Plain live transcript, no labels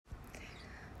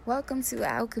Welcome to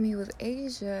Alchemy with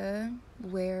Asia,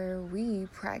 where we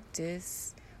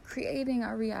practice creating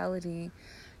our reality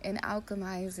and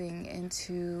alchemizing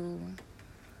into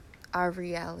our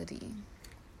reality.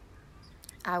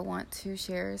 I want to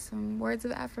share some words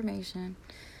of affirmation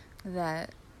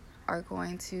that are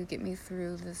going to get me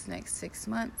through this next 6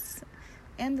 months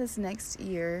and this next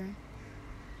year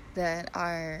that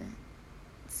are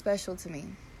special to me.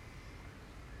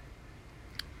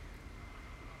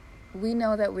 We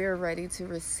know that we are ready to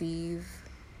receive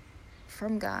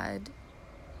from God.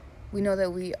 We know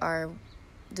that we are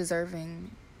deserving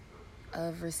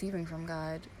of receiving from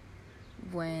God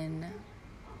when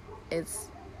it's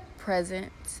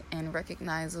present and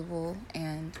recognizable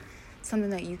and something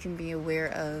that you can be aware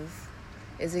of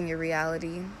is in your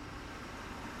reality.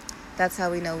 That's how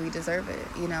we know we deserve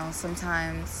it.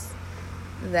 Sometimes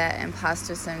that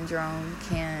imposter syndrome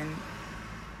can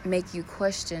make you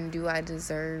question, do I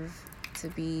deserve to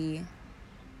be,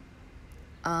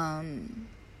 do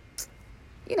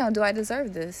I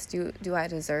deserve this? Do I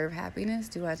deserve happiness?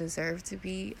 Do I deserve to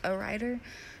be a writer?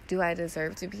 Do I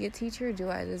deserve to be a teacher? Do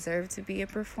I deserve to be a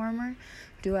performer?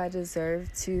 Do I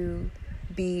deserve to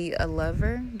be a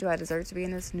lover? Do I deserve to be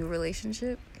in this new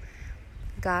relationship?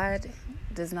 God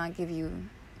does not give you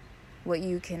what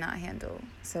you cannot handle.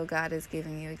 So God is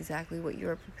giving you exactly what you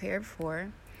are prepared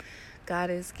for.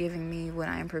 God is giving me what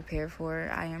I am prepared for.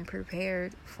 I am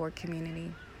prepared for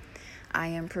community. I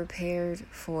am prepared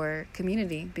for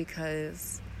community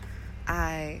because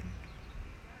I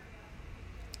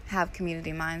have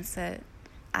community mindset.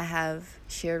 I have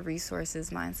shared resources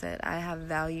mindset. I have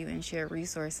value in shared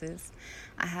resources.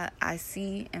 I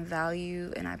see and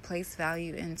value and I place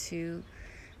value into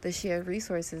the shared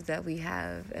resources that we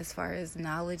have as far as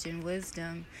knowledge and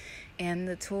wisdom and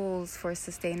the tools for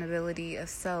sustainability of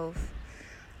self.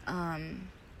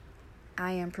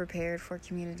 I am prepared for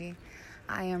community.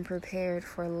 I am prepared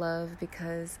for love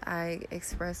because I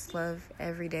express love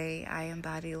every day. I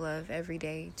embody love every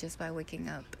day just by waking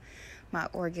up. My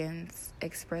organs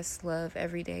express love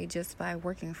every day just by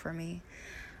working for me.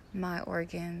 My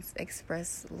organs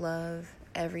express love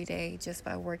every day just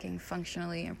by working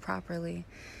functionally and properly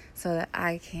so that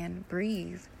I can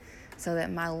breathe, so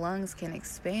that my lungs can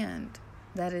expand.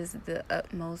 That is the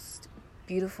utmost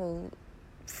beautiful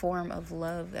form of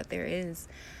love that there is.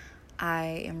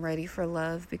 I am ready for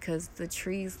love because the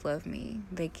trees love me.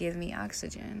 They give me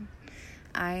oxygen.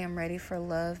 I am ready for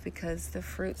love because the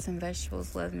fruits and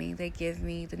vegetables love me. They give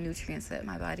me the nutrients that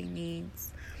my body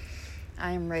needs.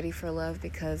 I am ready for love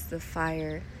because the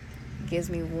fire gives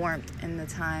me warmth in the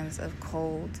times of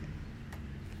cold.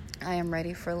 I am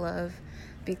ready for love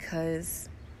because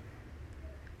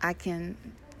I can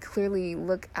clearly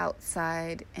look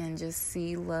outside and just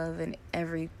see love in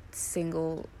every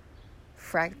single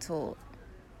fractal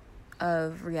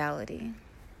of reality.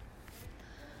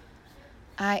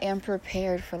 I am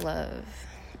prepared for love.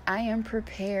 I am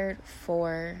prepared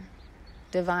for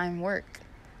divine work.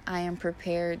 I am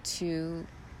prepared to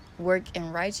work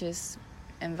in righteous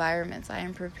environments. I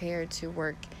am prepared to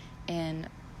work in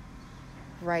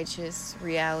righteous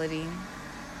reality.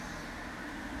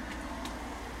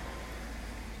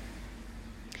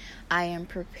 I am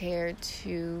prepared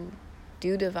to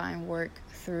do divine work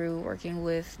through working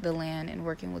with the land and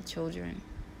working with children.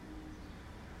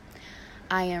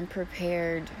 I am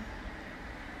prepared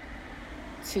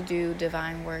to do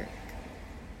divine work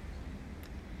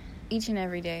each and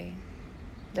every day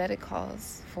that it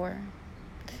calls for.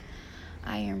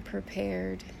 I am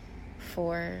prepared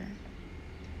for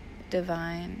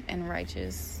divine and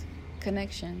righteous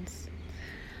connections.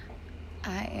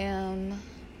 I am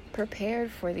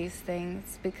prepared for these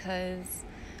things because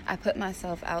I put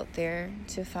myself out there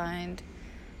to find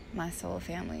my soul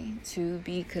family, to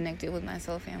be connected with my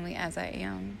soul family as I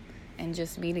am, and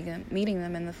just meeting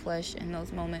them in the flesh in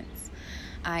those moments.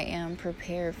 I am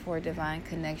prepared for divine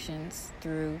connections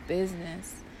through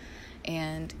business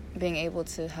and being able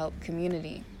to help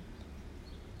community.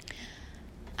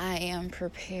 I am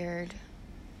prepared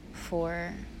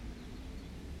for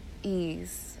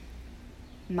ease.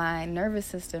 My nervous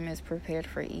system is prepared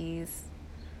for ease.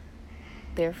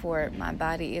 Therefore, my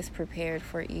body is prepared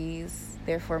for ease.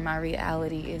 Therefore, my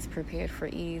reality is prepared for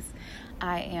ease.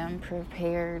 I am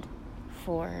prepared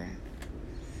for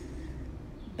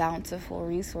bountiful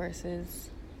resources.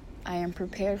 I am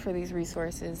prepared for these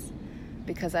resources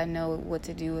because I know what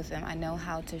to do with them. I know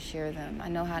how to share them. I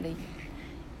know how to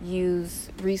use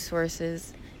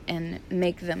resources and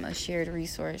make them a shared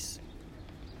resource.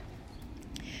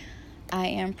 I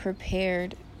am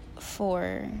prepared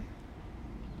for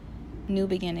new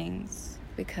beginnings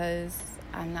because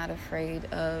I'm not afraid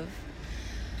of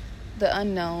the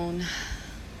unknown.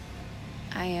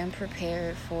 I am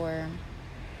prepared for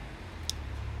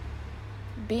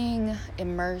being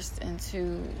immersed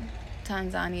into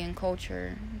Tanzanian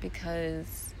culture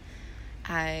because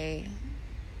I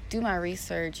do my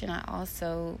research, and I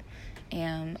also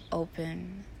am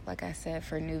open, like I said,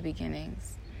 for new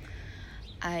beginnings.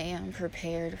 I am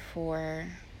prepared for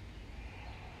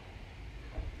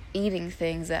eating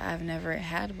things that I've never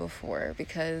had before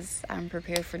because I'm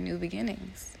prepared for new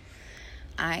beginnings.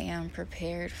 I am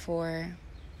prepared for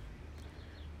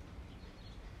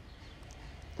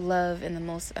love in the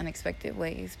most unexpected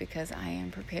ways because I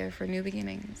am prepared for new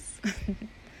beginnings.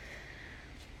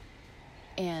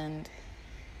 And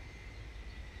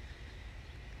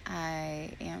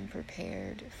I am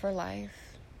prepared for life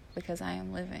because I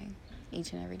am living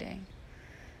each and every day.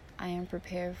 I am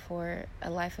prepared for a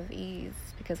life of ease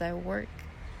because I work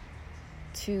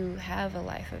to have a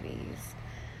life of ease.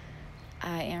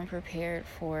 I am prepared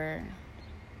for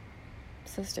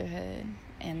sisterhood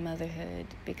and motherhood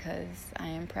because I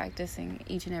am practicing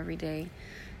each and every day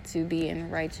to be in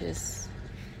righteousness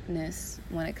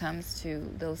when it comes to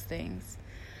those things.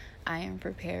 I am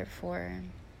prepared for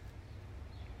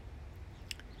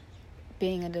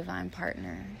being a divine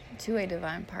partner to a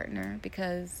divine partner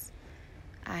because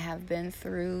I have been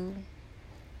through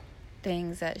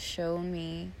things that show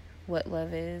me what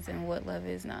love is and what love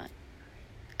is not.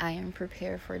 I am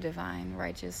prepared for divine,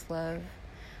 righteous love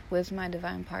with my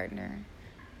divine partner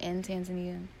in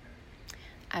Tanzania.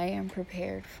 I am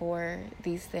prepared for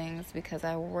these things because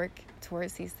I work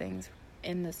towards these things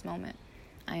in this moment.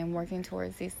 I am working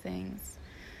towards these things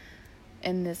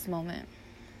in this moment.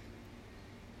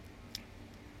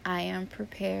 I am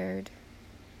prepared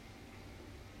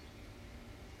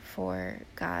for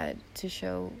God to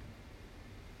show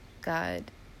God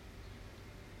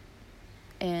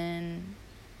in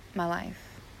my life.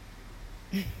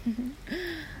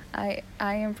 I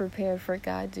am prepared for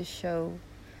God to show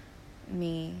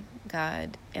me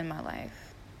God in my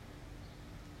life,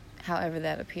 however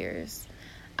that appears.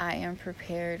 I am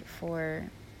prepared for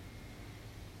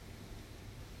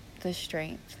the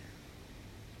strength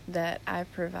that I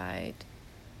provide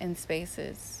in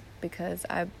spaces because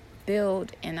I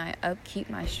build and I upkeep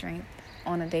my strength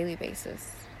on a daily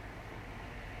basis.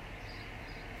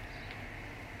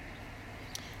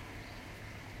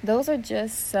 Those are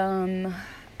just some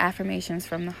affirmations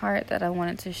from the heart that I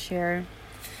wanted to share.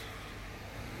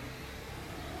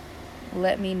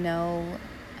 Let me know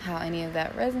how any of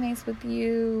that resonates with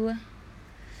you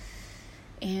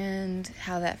and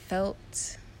how that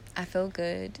felt. I feel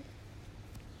good.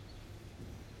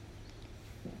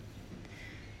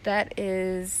 That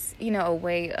is, a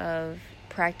way of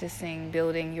practicing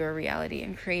building your reality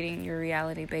and creating your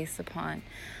reality based upon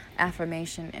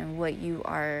affirmation and what you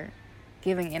are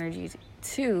giving energy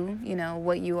to,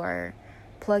 what you are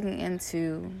plugging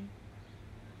into.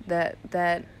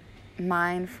 That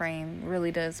mind frame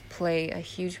really does play a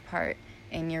huge part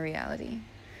in your reality.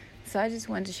 So I just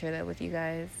wanted to share that with you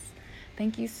guys.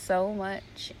 Thank you so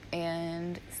much,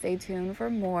 and stay tuned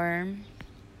for more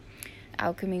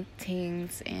alchemy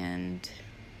things, and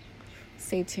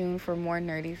stay tuned for more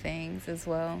nerdy things as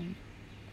well.